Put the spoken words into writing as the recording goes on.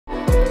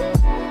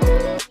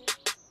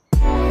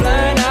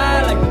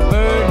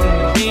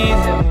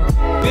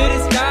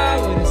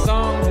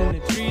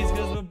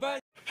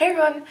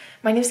everyone,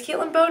 my name is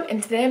Caitlin Bone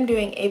and today I'm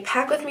doing a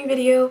pack with me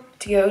video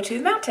to go to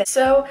the mountain.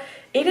 So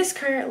it is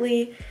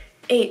currently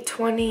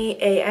 8:20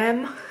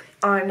 a.m.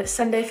 on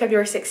Sunday,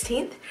 February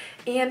 16th,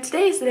 and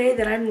today is the day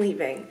that I'm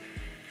leaving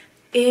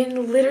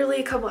in literally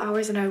a couple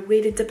hours, and I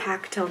waited to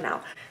pack till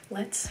now.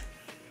 Let's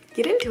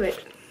get into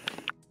it.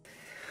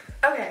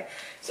 Okay,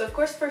 so of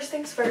course, first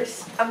things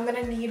first, I'm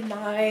gonna need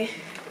my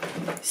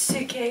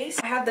suitcase.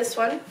 I have this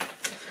one.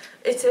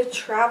 It's a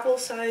travel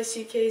size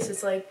suitcase.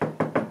 It's like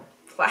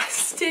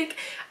plastic,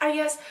 I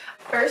guess.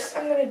 First,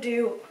 I'm gonna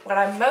do what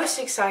I'm most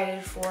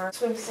excited for,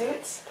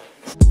 swimsuits.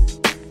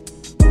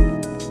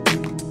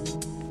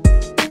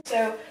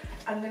 So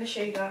I'm gonna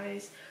show you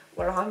guys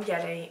what I'm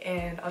getting,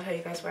 and I'll tell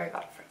you guys where I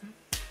got it from.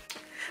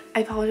 I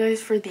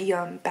apologize for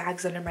the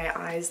bags under my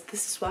eyes.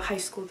 This is what high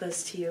school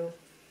does to you.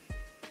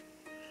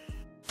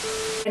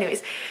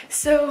 Anyways,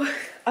 so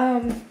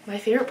my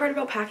favorite part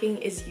about packing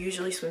is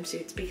usually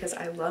swimsuits because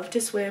I love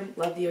to swim,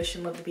 love the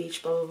ocean, love the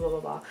beach, blah blah blah blah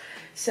blah.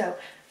 So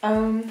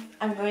I'm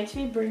going to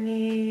be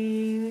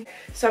bringing,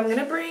 I'm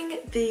gonna bring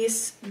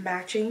this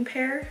matching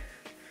pair.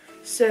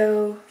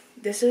 So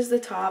this is the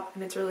top,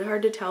 and it's really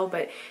hard to tell,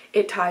 but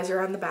it ties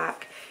around the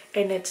back,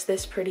 and it's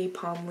this pretty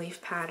palm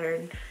leaf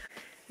pattern.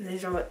 And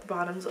these are what the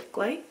bottoms look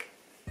like.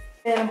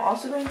 And I'm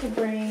also going to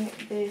bring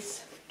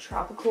this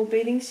tropical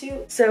bathing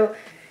suit. So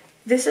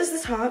this is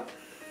the top,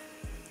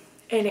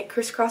 and it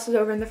crisscrosses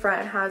over in the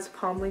front and has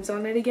palm leaves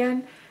on it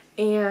again.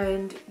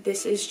 And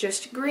this is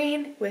just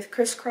green with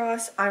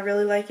crisscross. I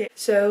really like it.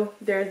 So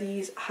there are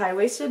these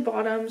high-waisted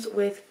bottoms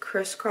with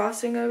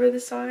crisscrossing over the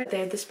side.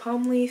 They have this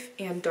palm leaf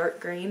and dark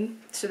green.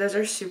 So those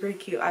are super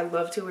cute. I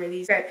love to wear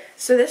these. Okay,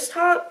 so this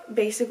top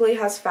basically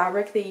has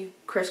fabric that you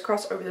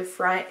crisscross over the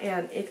front,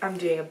 and I'm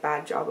doing a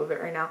bad job of it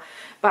right now.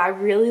 But I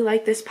really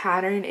like this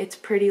pattern. It's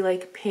pretty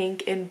like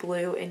pink and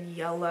blue and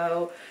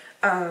yellow.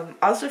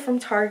 Also from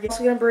Target. I'm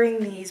also gonna bring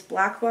these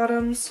black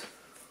bottoms.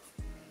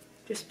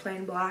 Just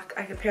plain black.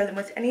 I could pair them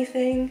with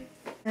anything.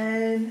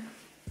 And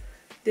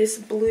this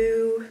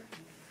blue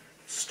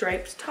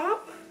striped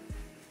top.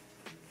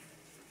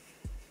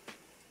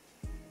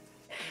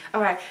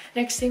 Alright,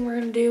 next thing we're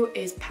gonna do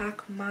is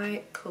pack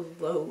my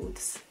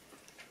clothes.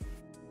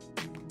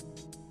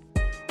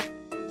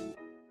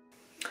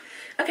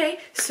 Okay,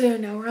 so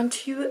now we're on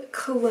to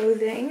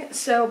clothing.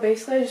 So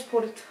basically I just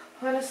pulled a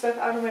ton of stuff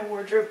out of my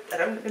wardrobe that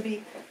I'm gonna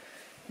be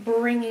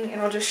bringing,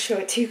 and I'll just show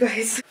it to you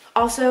guys.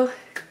 Also,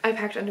 I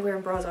packed underwear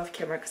and bras off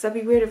camera because that'd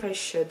be weird if I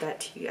showed that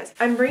to you guys.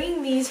 I'm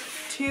bringing these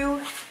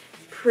two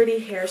pretty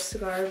hair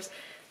scarves.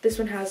 This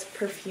one has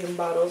perfume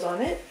bottles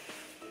on it.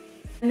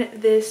 And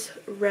this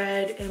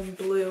red and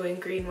blue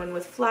and green one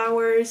with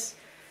flowers.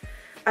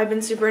 I've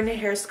been super into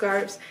hair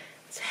scarves.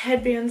 It's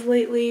headbands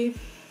lately.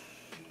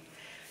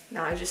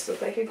 Now I just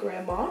look like a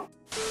grandma.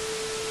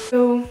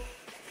 So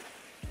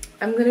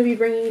I'm gonna be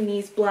bringing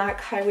these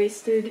black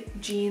high-waisted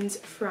jeans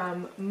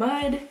from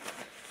Mud.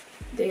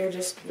 They are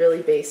just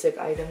really basic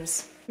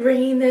items.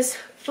 Bringing this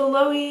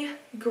flowy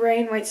gray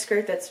and white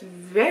skirt that's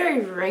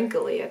very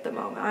wrinkly at the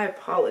moment. I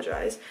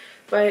apologize,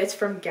 but it's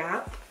from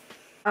Gap.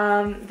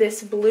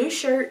 This blue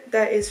shirt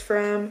that is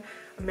from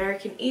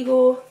American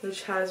Eagle,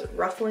 which has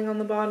ruffling on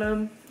the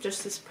bottom.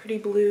 Just this pretty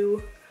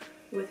blue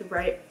with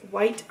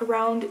white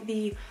around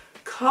the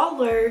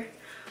collar.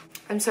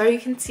 I'm sorry you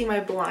can see my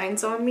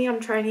blinds on me.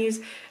 I'm trying to use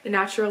a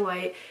natural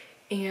light,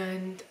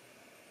 and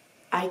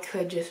I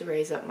could just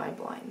raise up my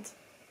blinds.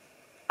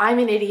 I'm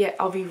an idiot.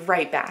 I'll be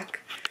right back.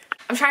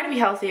 I'm trying to be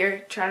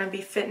healthier, trying to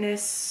be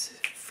fitness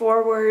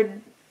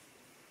forward.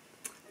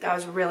 That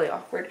was really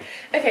awkward.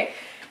 Okay,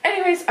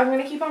 anyways, I'm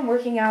going to keep on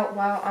working out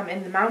while I'm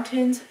in the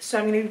mountains. So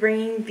I'm going to be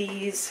bringing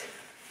these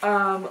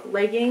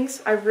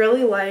leggings. I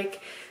really like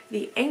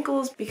the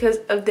ankles because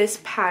of this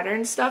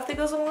pattern stuff that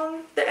goes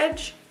along the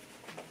edge.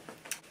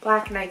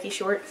 Black Nike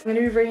shorts. I'm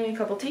going to be bringing a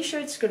couple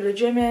t-shirts to go to the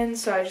gym in.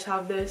 So I just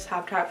have this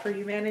Habitat for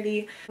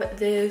Humanity. But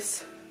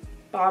this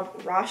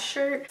Bob Ross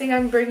shirt. The thing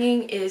I'm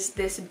bringing is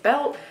this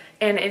belt,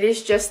 and it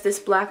is just this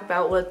black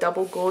belt with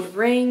double gold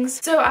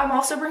rings. So I'm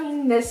also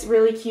bringing this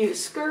really cute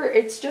skirt.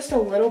 It's just a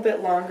little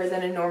bit longer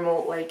than a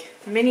normal like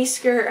mini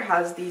skirt. It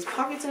has these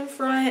pockets in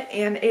front,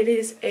 and it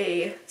is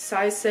a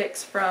size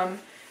 6 from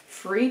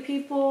Free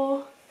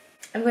People.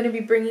 I'm going to be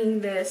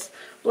bringing this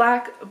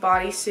black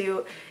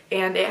bodysuit,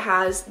 and it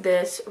has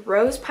this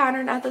rose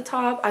pattern at the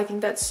top. I think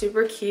that's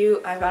super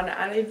cute. I found it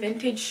at a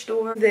vintage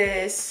store.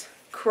 This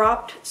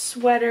cropped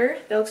sweater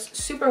that looks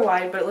super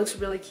wide, but it looks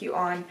really cute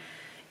on,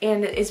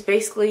 and it is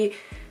basically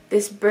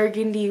this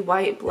burgundy,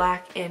 white,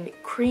 black, and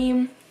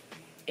cream,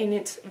 and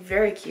it's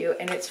very cute,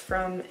 and it's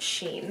from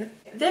Shein.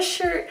 This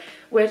shirt,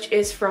 which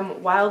is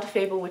from Wild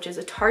Fable, which is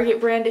a Target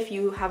brand. If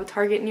you have a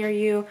Target near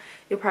you,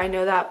 you'll probably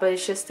know that, but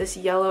it's just this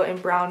yellow and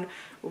brown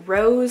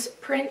rose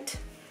print,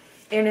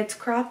 and it's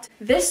cropped.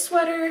 This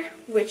sweater,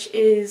 which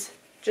is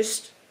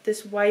just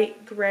this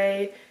white,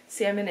 gray,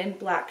 salmon, and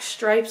black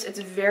stripes. It's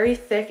very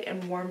thick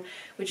and warm,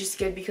 which is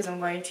good because I'm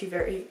going to a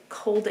very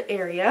cold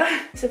area.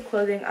 Piece of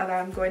clothing that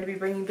I'm going to be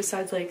bringing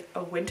besides like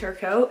a winter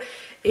coat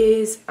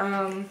is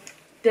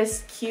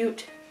this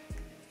cute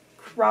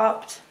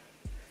cropped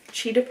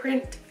cheetah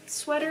print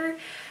sweater.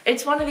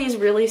 It's one of these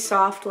really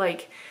soft,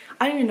 like,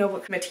 I don't even know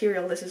what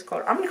material this is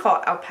called. I'm gonna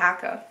call it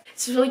alpaca.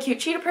 It's a really cute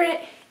cheetah print,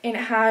 and it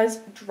has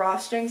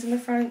drawstrings in the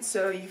front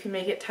so you can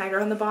make it tighter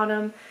on the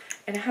bottom,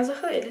 and it has a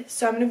hood.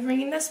 So I'm gonna be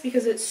bringing this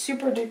because it's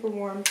super duper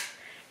warm.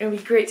 It'll be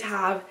great to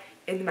have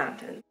in the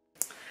mountains.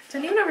 Does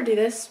anyone ever do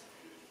this?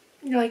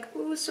 You're like,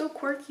 ooh, so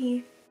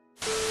quirky.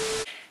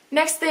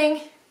 Next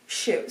thing,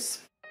 shoes.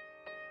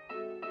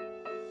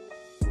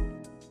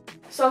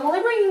 So I'm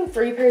only bringing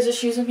 3 pairs of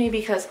shoes with me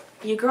because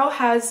your girl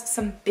has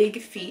some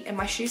big feet and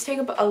my shoes take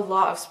up a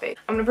lot of space.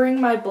 I'm gonna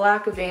bring my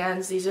black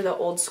Vans. These are the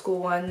old school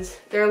ones.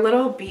 They're a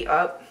little beat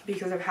up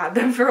because I've had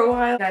them for a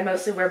while. And I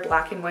mostly wear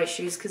black and white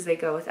shoes because they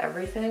go with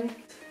everything.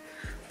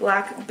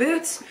 Black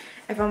boots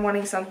if I'm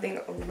wanting something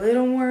a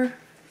little more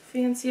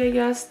fancy, I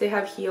guess. They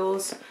have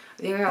heels.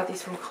 I think I got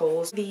these from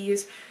Kohl's.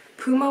 These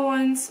Puma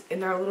ones,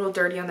 and they're a little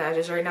dirty on the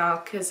edges right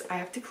now because I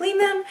have to clean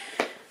them.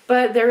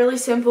 But they're really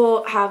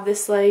simple, have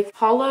this like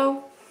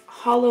hollow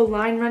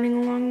line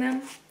running along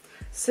them.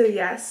 So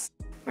yes,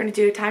 we're gonna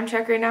do a time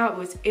check right now. It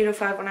was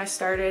 8:05 when I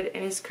started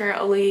and it's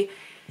currently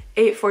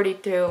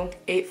 8:42,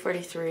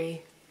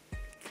 8:43.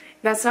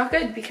 That's not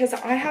good because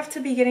I have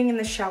to be getting in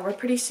the shower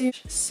pretty soon.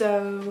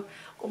 So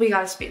we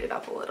gotta speed it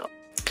up a little.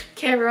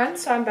 Okay everyone,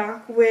 so I'm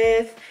back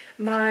with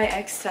my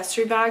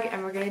accessory bag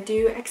and we're gonna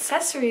do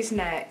accessories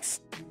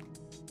next.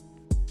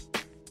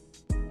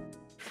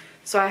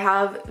 So I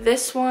have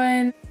this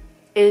one,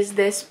 is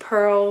this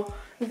pearl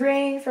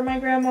ring for my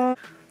grandma.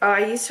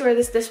 I used to wear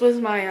this. This was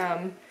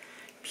my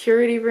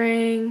purity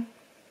ring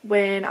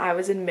when I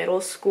was in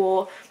middle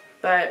school,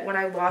 but when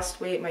I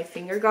lost weight my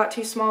finger got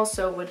too small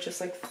so it would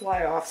just like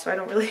fly off, so I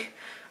don't really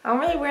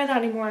wear that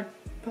anymore.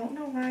 I don't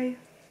know why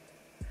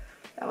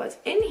that was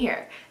in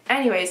here.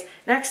 Anyways,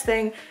 next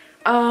thing,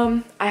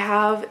 I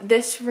have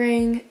this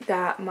ring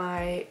that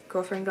my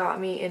girlfriend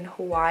got me in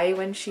Hawaii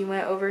when she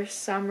went over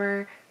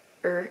summer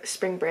or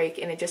spring break,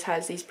 and it just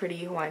has these pretty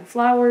Hawaiian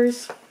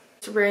flowers.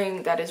 It's a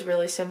ring that is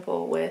really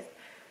simple with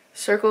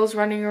circles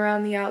running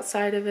around the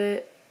outside of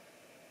it.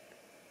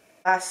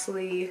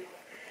 Lastly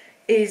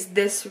is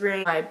this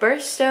ring, my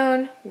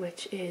birthstone,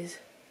 which is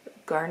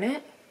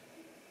garnet,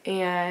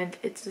 and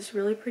it's this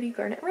really pretty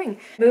garnet ring.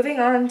 Moving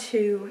on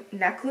to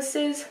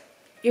necklaces.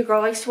 Your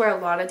girl likes to wear a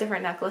lot of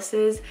different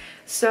necklaces,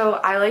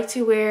 so I like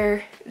to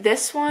wear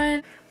this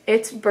one.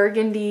 It's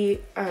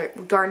burgundy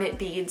garnet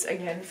beads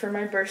again for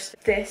my birthday.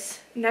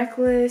 This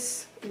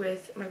necklace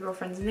with my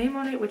girlfriend's name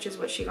on it, which is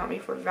what she got me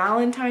for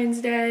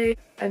Valentine's Day.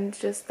 And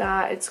just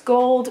that, it's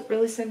gold,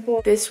 really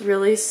simple. This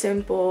really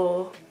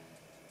simple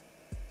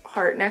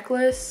heart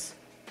necklace.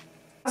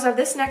 I also have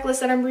this necklace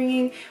that I'm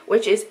bringing,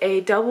 which is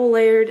a double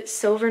layered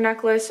silver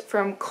necklace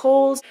from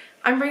Kohl's.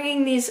 I'm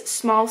bringing these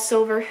small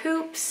silver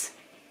hoops,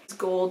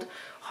 gold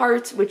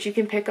hearts, which you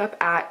can pick up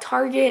at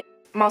Target.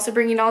 I'm also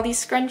bringing all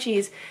these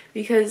scrunchies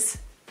because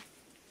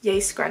yay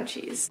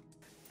scrunchies.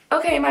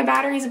 Okay, my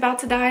battery's about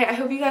to die. I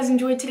hope you guys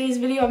enjoyed today's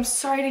video. I'm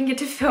sorry I didn't get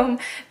to film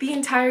the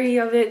entirety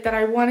of it that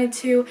I wanted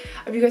to.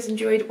 I hope you guys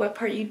enjoyed what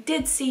part you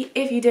did see.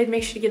 If you did,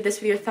 make sure to give this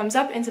video a thumbs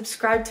up and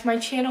subscribe to my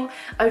channel.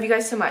 I love you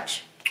guys so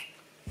much.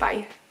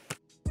 Bye.